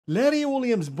Larry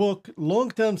Williams' book,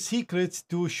 Long-Term Secrets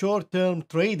to Short-Term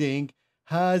Trading,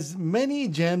 has many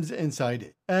gems inside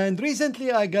it. And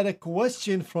recently I got a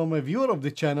question from a viewer of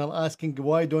the channel asking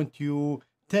why don't you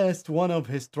test one of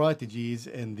his strategies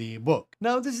in the book.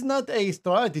 Now, this is not a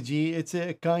strategy, it's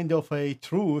a kind of a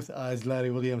truth, as Larry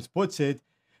Williams puts it,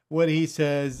 where he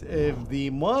says if the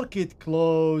market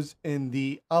closes in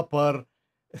the upper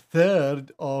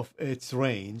third of its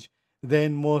range,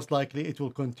 then most likely it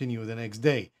will continue the next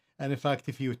day. And in fact,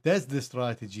 if you test this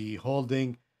strategy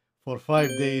holding for 5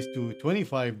 days to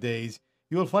 25 days,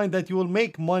 you will find that you will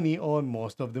make money on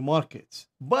most of the markets.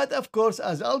 But of course,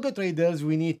 as algo traders,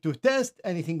 we need to test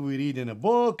anything we read in a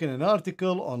book, in an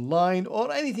article, online,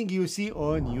 or anything you see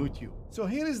on YouTube. So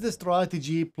here is the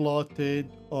strategy plotted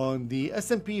on the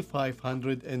S&P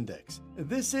 500 index.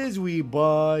 This is we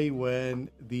buy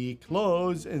when the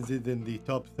close is in the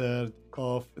top third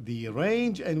of the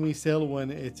range, and we sell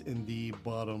when it's in the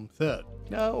bottom third.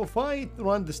 Now, if I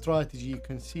run the strategy, you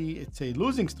can see it's a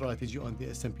losing strategy on the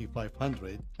S&P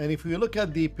 500. And if we look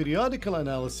at the periodical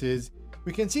analysis,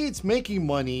 we can see it's making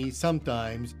money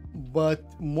sometimes, but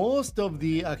most of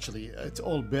the, actually, it's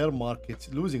all bear markets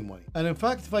losing money. And in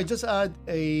fact, if I just add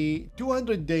a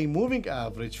 200-day moving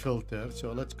average filter,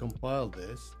 so let's compile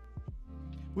this,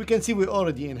 we can see we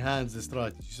already enhanced the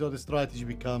strategy. So the strategy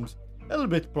becomes a little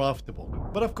bit profitable.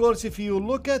 But of course, if you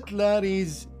look at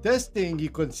Larry's testing, you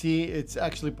can see it's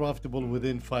actually profitable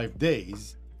within 5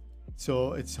 days.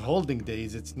 So it's holding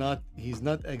days. It's not, he's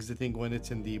not exiting when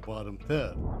it's in the bottom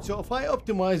third. So if I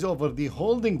optimize over the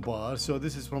holding bar, so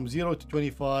this is from 0 to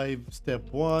 25,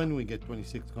 step 1, we get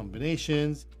 26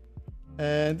 combinations.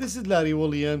 And this is Larry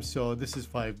Williams, so this is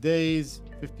 5 days,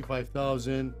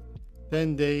 55,000,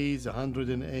 10 days,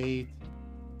 108,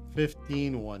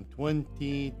 15,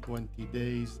 120, 20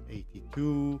 days,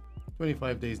 82,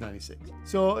 25 days, 96.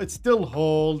 So it still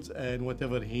holds, and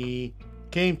whatever he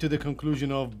came to the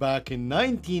conclusion of back in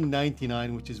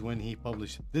 1999, which is when he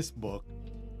published this book,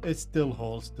 it still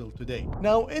holds till today.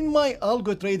 Now, in my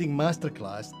algo trading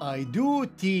masterclass, I do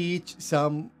teach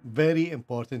some very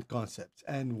important concepts,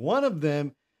 and one of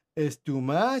them is to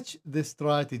match the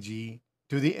strategy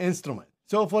to the instrument.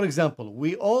 So, for example,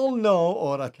 we all know,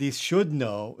 or at least should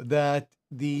know, that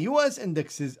the US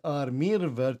indexes are mean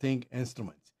reverting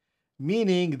instruments,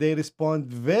 meaning they respond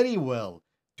very well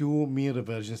to mean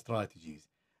reversion strategies.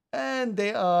 And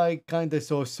they are kind of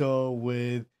so-so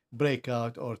with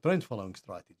breakout or trend following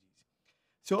strategies.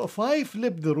 So if I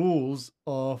flip the rules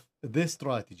of this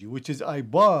strategy, which is I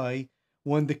buy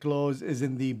when the close is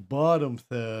in the bottom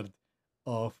third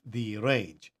of the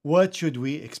range, what should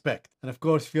we expect? And of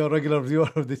course, if you're a regular viewer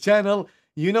of the channel,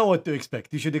 you know what to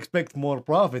expect. You should expect more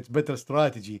profits, better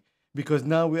strategy, because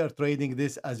now we are trading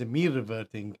this as a mean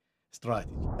reverting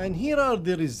strategy. And here are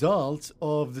the results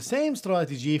of the same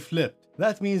strategy flipped.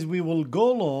 That means we will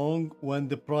go long when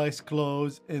the price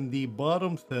closes in the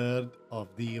bottom third of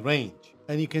the range.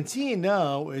 And you can see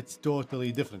now it's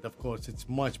totally different. Of course, it's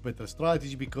much better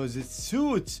strategy because it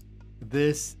suits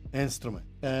this instrument.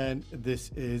 And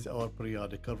this is our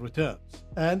periodical returns.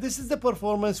 And this is the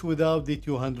performance without the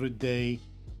 200-day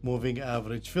moving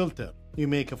average filter. You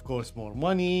make, of course, more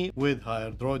money with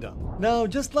higher drawdown. Now,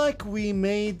 just like we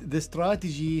made the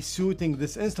strategy suiting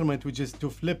this instrument, which is to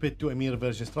flip it to a mean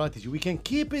reversion strategy, we can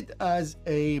keep it as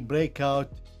a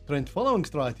breakout trend following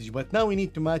strategy, but now we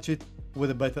need to match it with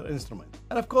a better instrument.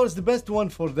 And of course, the best one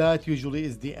for that usually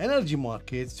is the energy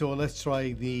market. So let's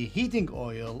try the heating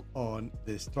oil on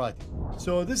this strategy.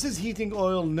 So this is heating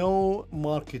oil, no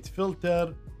market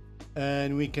filter.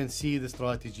 And we can see the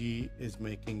strategy is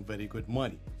making very good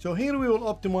money. So here we will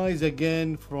optimize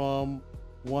again from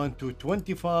 1 to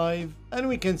 25, and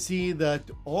we can see that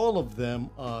all of them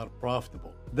are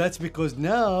profitable. That's because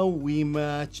now we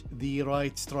match the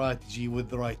right strategy with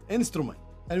the right instrument.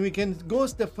 And we can go a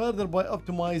step further by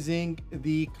optimizing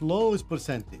the close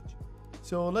percentage.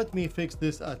 So let me fix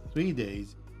this at 3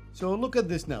 days. So look at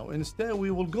this now. Instead,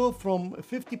 we will go from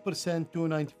 50% to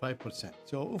 95%.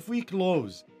 So if we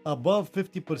close above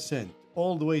 50%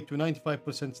 all the way to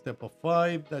 95% step of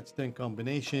 5, that's 10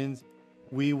 combinations,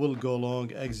 we will go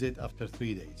long exit after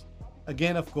 3 days.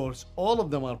 Again, of course, all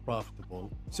of them are profitable.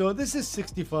 So this is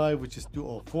 65, which is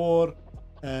 204.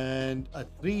 And at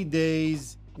 3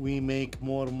 days, we make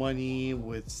more money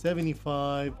with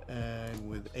 75 and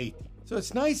with 80. So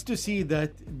it's nice to see that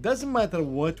it doesn't matter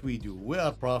what we do, we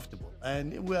are profitable,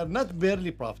 and we are not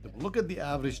barely profitable. Look at the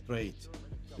average trades.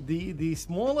 The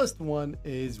smallest one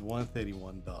is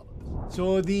 $131.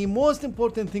 So the most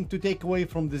important thing to take away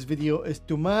from this video is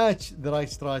to match the right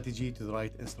strategy to the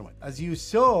right instrument. As you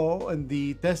saw in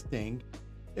the testing,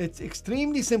 It's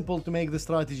extremely simple to make the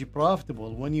strategy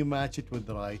profitable when you match it with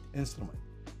the right instrument.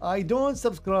 I don't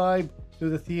subscribe to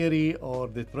the theory or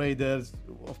the traders,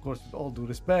 of course, with all due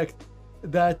respect,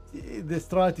 that the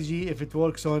strategy, if it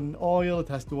works on oil, it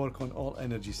has to work on all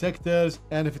energy sectors,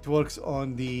 and if it works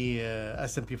on the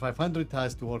S&P 500, it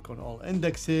has to work on all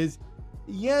indexes.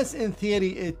 Yes, in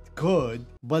theory it could,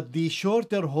 but the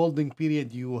shorter holding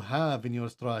period you have in your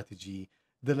strategy,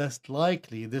 the less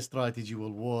likely this strategy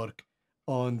will work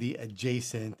on the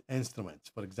adjacent instruments.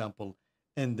 For example,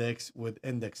 index with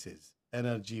indexes,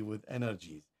 energy with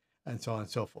energies, and so on and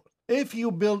so forth. If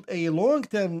you build a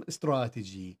long-term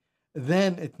strategy,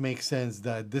 then it makes sense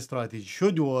that this strategy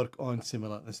should work on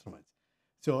similar instruments.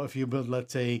 So if you build,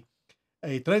 let's say,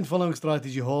 a trend following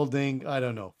strategy holding, I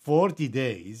don't know, 40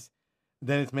 days,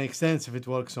 then it makes sense if it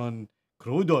works on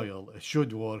crude oil, it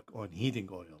should work on heating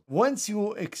oil. Once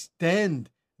you extend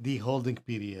the holding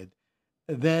period,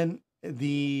 then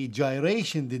the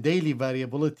gyration, the daily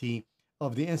variability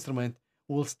of the instrument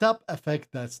will stop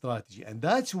affect that strategy. And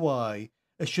that's why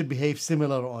it should behave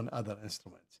similar on other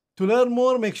instruments. To learn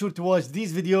more, make sure to watch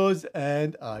these videos,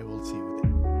 and I will see you there.